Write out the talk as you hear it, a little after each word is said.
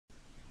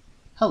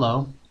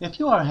Hello. If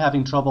you are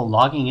having trouble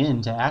logging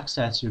in to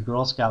access your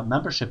Girl Scout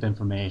membership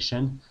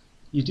information,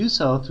 you do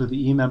so through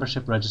the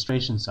e-membership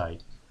registration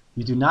site.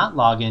 You do not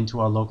log into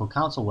our local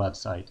council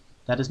website.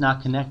 That is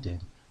not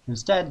connected.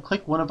 Instead,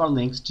 click one of our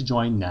links to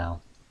join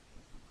now.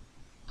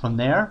 From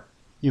there,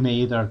 you may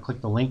either click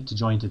the link to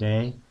join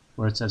today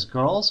where it says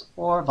girls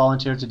or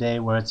volunteer today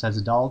where it says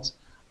adults.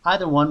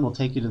 Either one will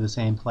take you to the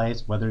same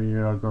place whether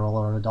you're a girl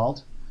or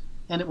adult,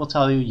 and it will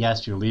tell you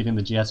yes, you're leaving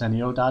the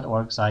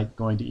gsneo.org site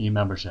going to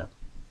e-membership.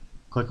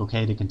 Click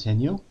OK to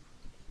continue.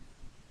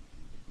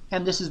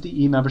 And this is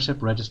the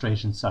e-membership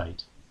registration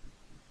site.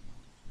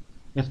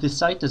 If this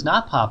site does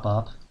not pop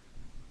up,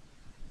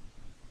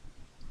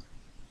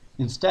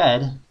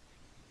 instead,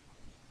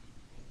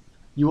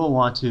 you will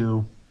want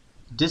to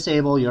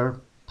disable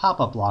your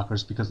pop-up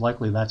blockers because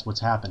likely that's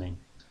what's happening.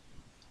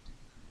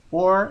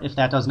 Or if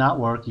that does not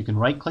work, you can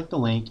right-click the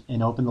link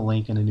and open the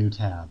link in a new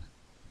tab.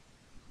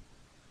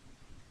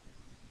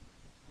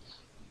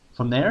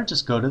 From there,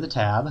 just go to the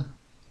tab.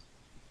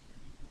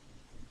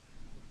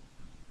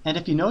 And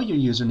if you know your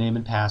username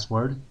and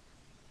password,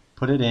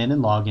 put it in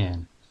and log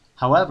in.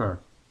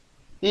 However,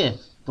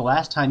 if the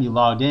last time you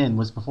logged in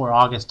was before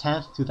August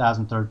 10th,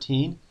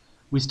 2013,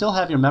 we still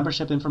have your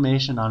membership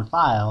information on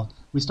file.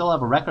 We still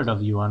have a record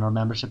of you on our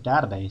membership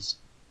database,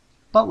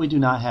 but we do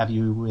not have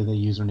you with a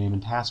username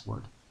and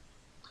password.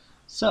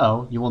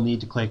 So you will need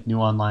to click New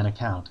Online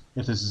Account.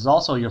 If this is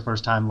also your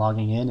first time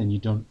logging in and you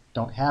don't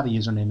have a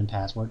username and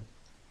password,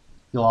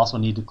 you'll also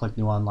need to click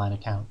New Online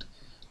Account.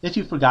 If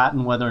you've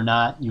forgotten whether or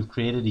not you've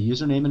created a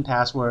username and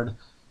password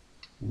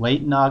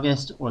late in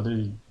August or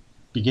the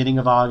beginning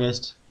of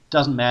August,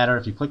 doesn't matter.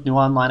 If you click New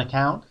Online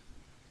Account,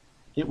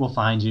 it will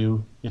find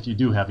you if you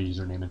do have a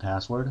username and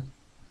password,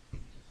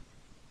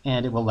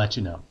 and it will let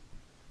you know.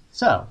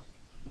 So,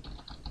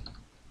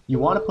 you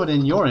want to put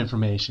in your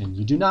information.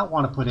 You do not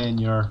want to put in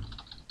your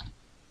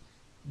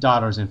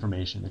daughter's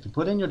information. If you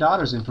put in your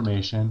daughter's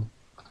information,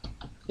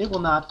 it will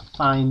not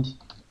find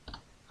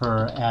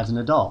her as an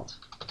adult.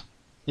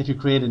 If you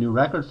create a new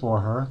record for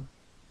her,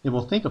 it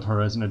will think of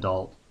her as an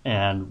adult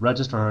and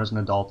register her as an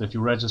adult if you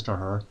register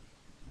her,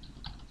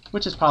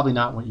 which is probably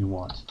not what you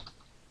want.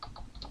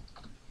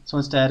 So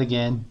instead,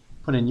 again,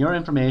 put in your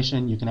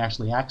information. You can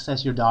actually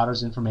access your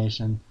daughter's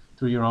information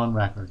through your own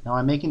record. Now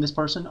I'm making this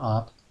person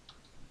up,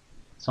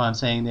 so I'm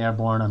saying they are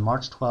born on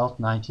March 12th,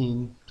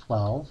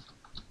 1912.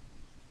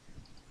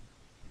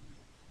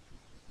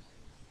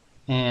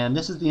 And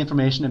this is the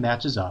information that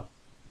matches up.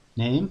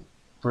 Name,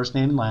 first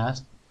name and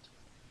last,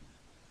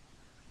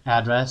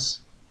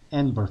 address,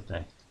 and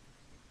birthday.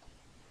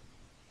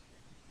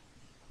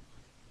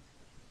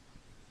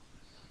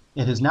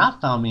 It has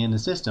not found me in the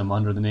system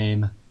under the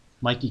name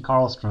Mikey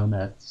Karlstrom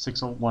at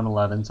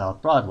 6111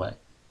 South Broadway.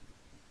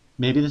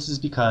 Maybe this is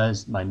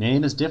because my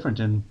name is different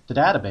in the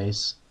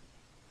database.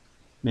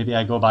 Maybe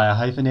I go by a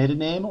hyphenated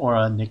name or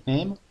a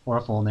nickname or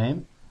a full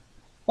name.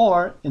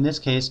 Or, in this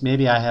case,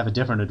 maybe I have a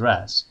different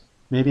address.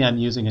 Maybe I'm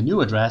using a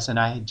new address and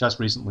I just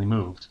recently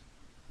moved.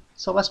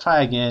 So let's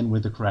try again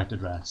with the correct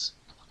address.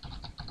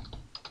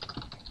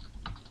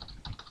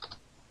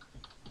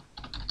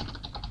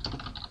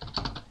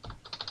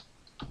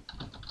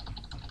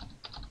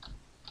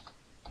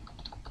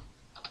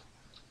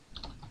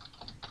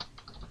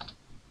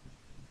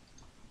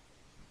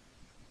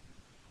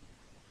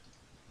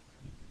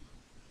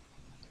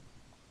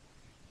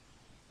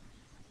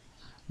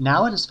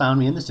 Now it has found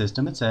me in the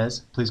system. It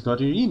says, please go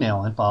to your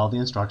email and follow the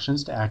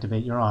instructions to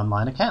activate your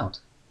online account.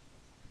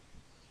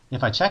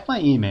 If I check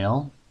my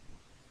email,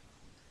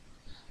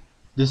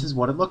 this is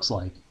what it looks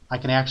like. I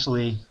can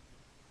actually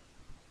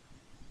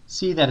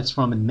see that it's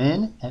from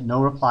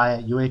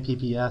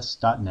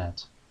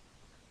admin@noreply@uapps.net.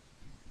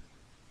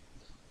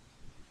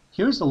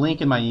 Here's the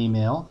link in my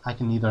email. I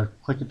can either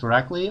click it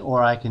directly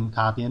or I can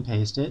copy and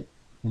paste it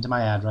into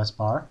my address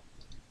bar.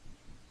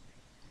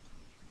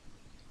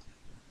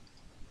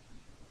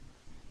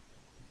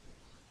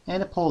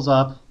 And it pulls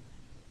up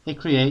a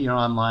Create Your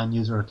Online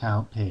User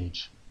Account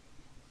page.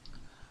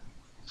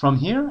 From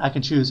here, I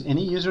can choose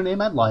any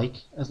username I'd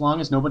like, as long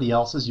as nobody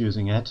else is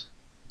using it,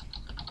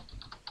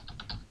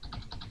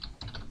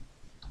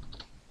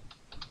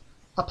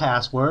 a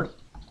password,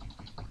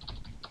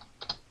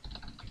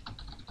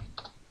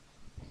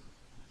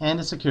 and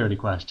a security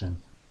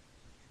question.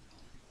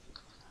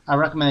 I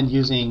recommend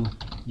using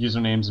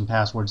usernames and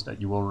passwords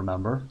that you will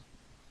remember.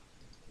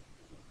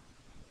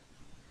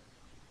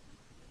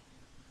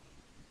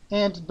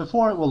 And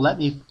before it will let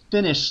me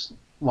finish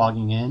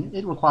logging in,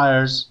 it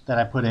requires that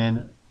I put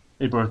in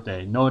a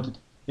birthday. Note,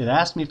 it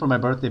asked me for my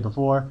birthday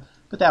before,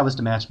 but that was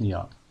to match me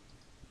up.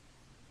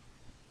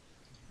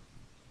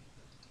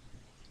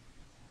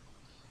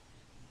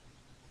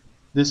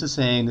 This is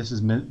saying this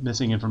is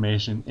missing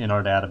information in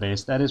our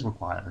database. That is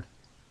required.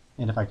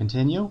 And if I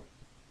continue,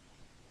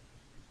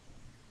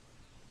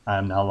 I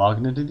am now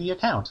logged into the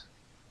account.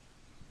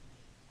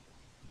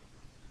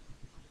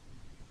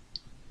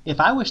 If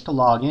I wish to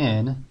log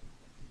in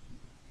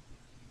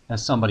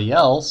as somebody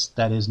else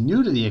that is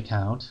new to the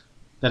account,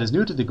 that is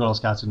new to the Girl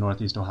Scouts of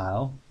Northeast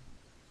Ohio,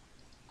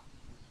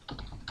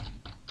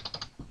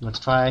 Let's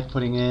try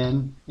putting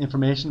in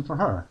information for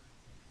her.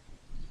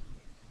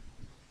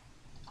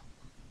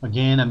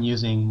 Again, I'm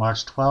using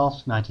March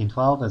 12th,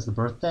 1912 as the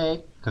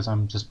birthday because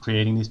I'm just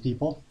creating these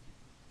people.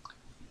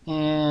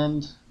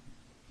 And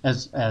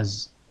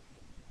as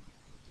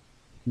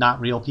not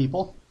real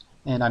people.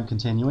 And I'm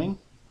continuing.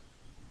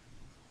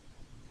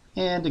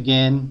 And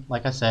again,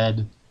 like I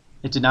said,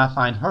 it did not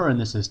find her in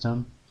the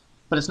system,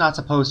 but it's not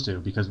supposed to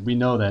because we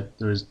know that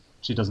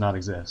she does not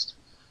exist.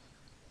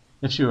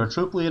 If she were a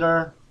troop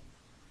leader,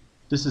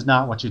 this is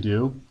not what you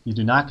do. You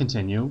do not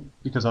continue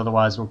because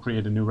otherwise we'll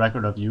create a new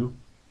record of you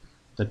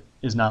that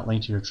is not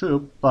linked to your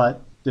troop,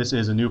 but this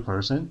is a new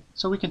person,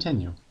 so we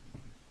continue.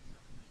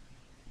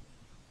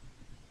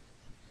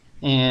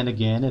 And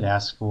again, it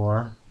asks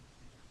for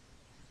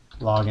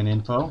login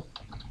info.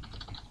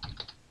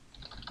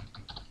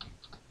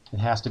 It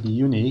has to be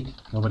unique.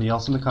 Nobody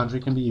else in the country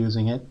can be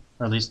using it,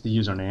 or at least the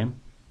username.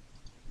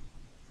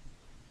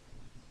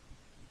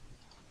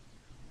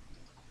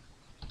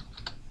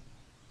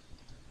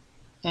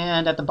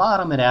 And at the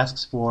bottom it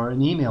asks for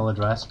an email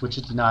address, which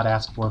it did not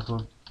ask for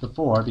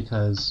before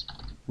because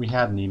we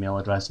had an email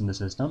address in the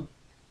system.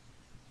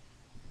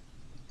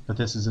 But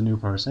this is a new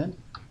person.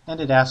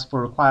 And it asks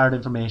for required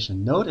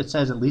information. Note it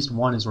says at least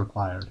one is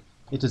required.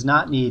 It does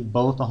not need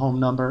both a home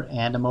number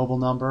and a mobile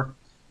number.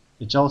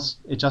 It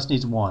just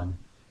needs one.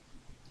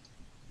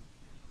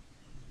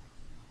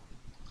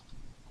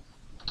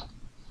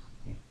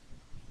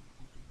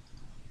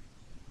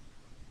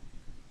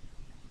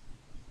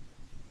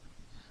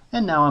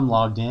 And now I'm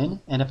logged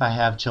in, and if I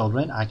have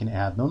children, I can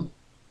add them,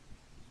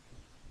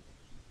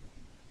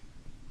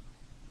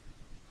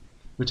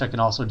 which I can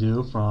also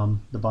do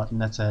from the button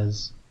that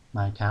says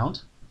My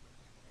Account.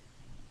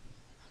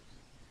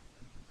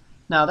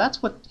 Now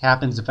that's what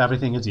happens if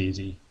everything is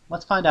easy.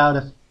 Let's find out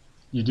if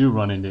you do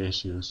run into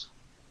issues.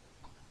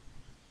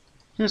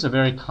 Here's a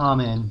very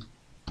common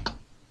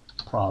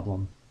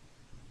problem.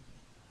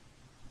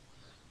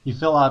 You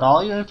fill out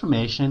all your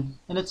information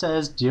and it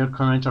says, Dear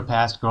current or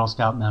past Girl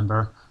Scout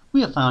member, we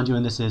have found you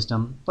in the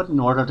system, but in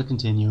order to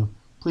continue,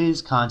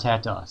 please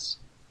contact us.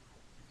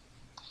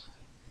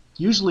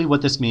 Usually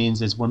what this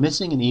means is we're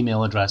missing an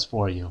email address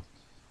for you.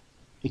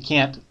 It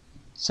can't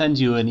send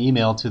you an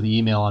email to the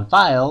email on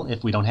file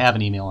if we don't have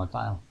an email on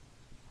file.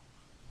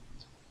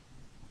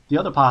 The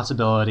other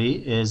possibility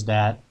is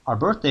that our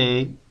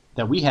birthday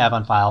that we have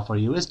on file for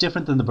you is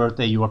different than the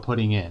birthday you are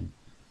putting in.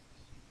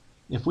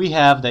 If we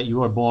have that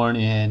you were born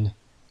in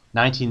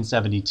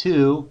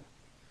 1972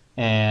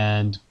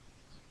 and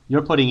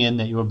you're putting in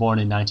that you were born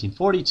in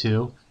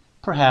 1942,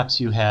 perhaps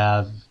you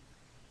have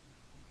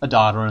a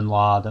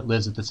daughter-in-law that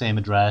lives at the same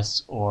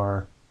address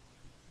or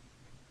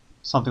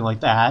something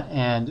like that,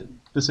 and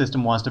the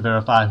system wants to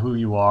verify who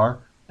you are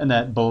and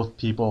that both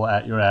people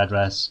at your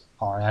address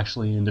are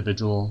actually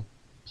individual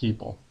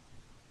people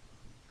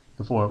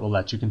before it will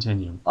let you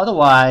continue.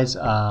 Otherwise,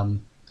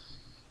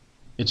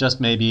 it just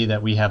may be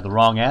that we have the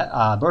wrong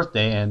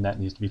birthday, and that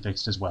needs to be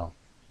fixed as well.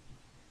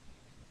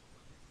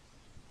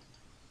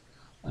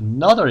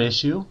 Another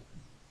issue,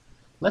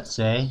 let's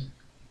say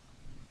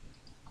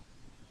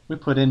we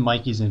put in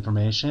Mikey's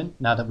information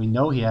now that we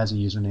know he has a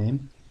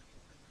username.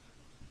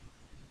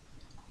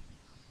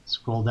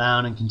 Scroll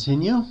down and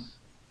continue.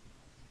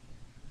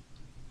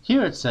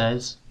 Here it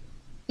says,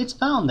 it's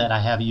found that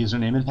I have a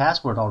username and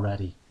password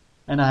already.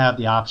 And I have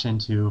the option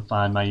to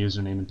find my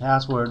username and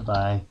password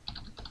by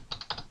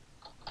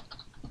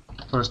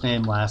first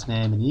name, last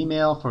name, and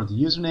email for the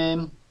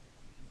username,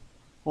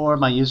 or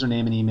my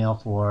username and email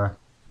for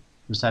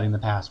resetting the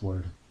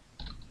password.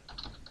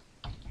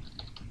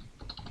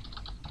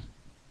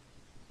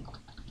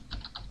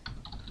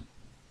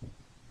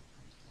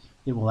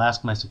 It will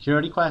ask my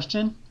security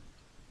question,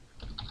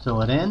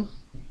 fill it in,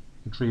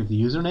 retrieve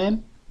the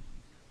username,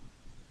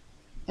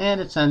 and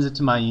it sends it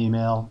to my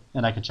email,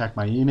 and I can check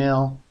my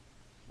email,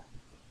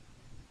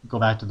 go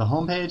back to the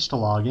home page to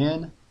log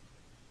in,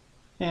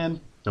 and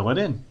fill it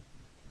in.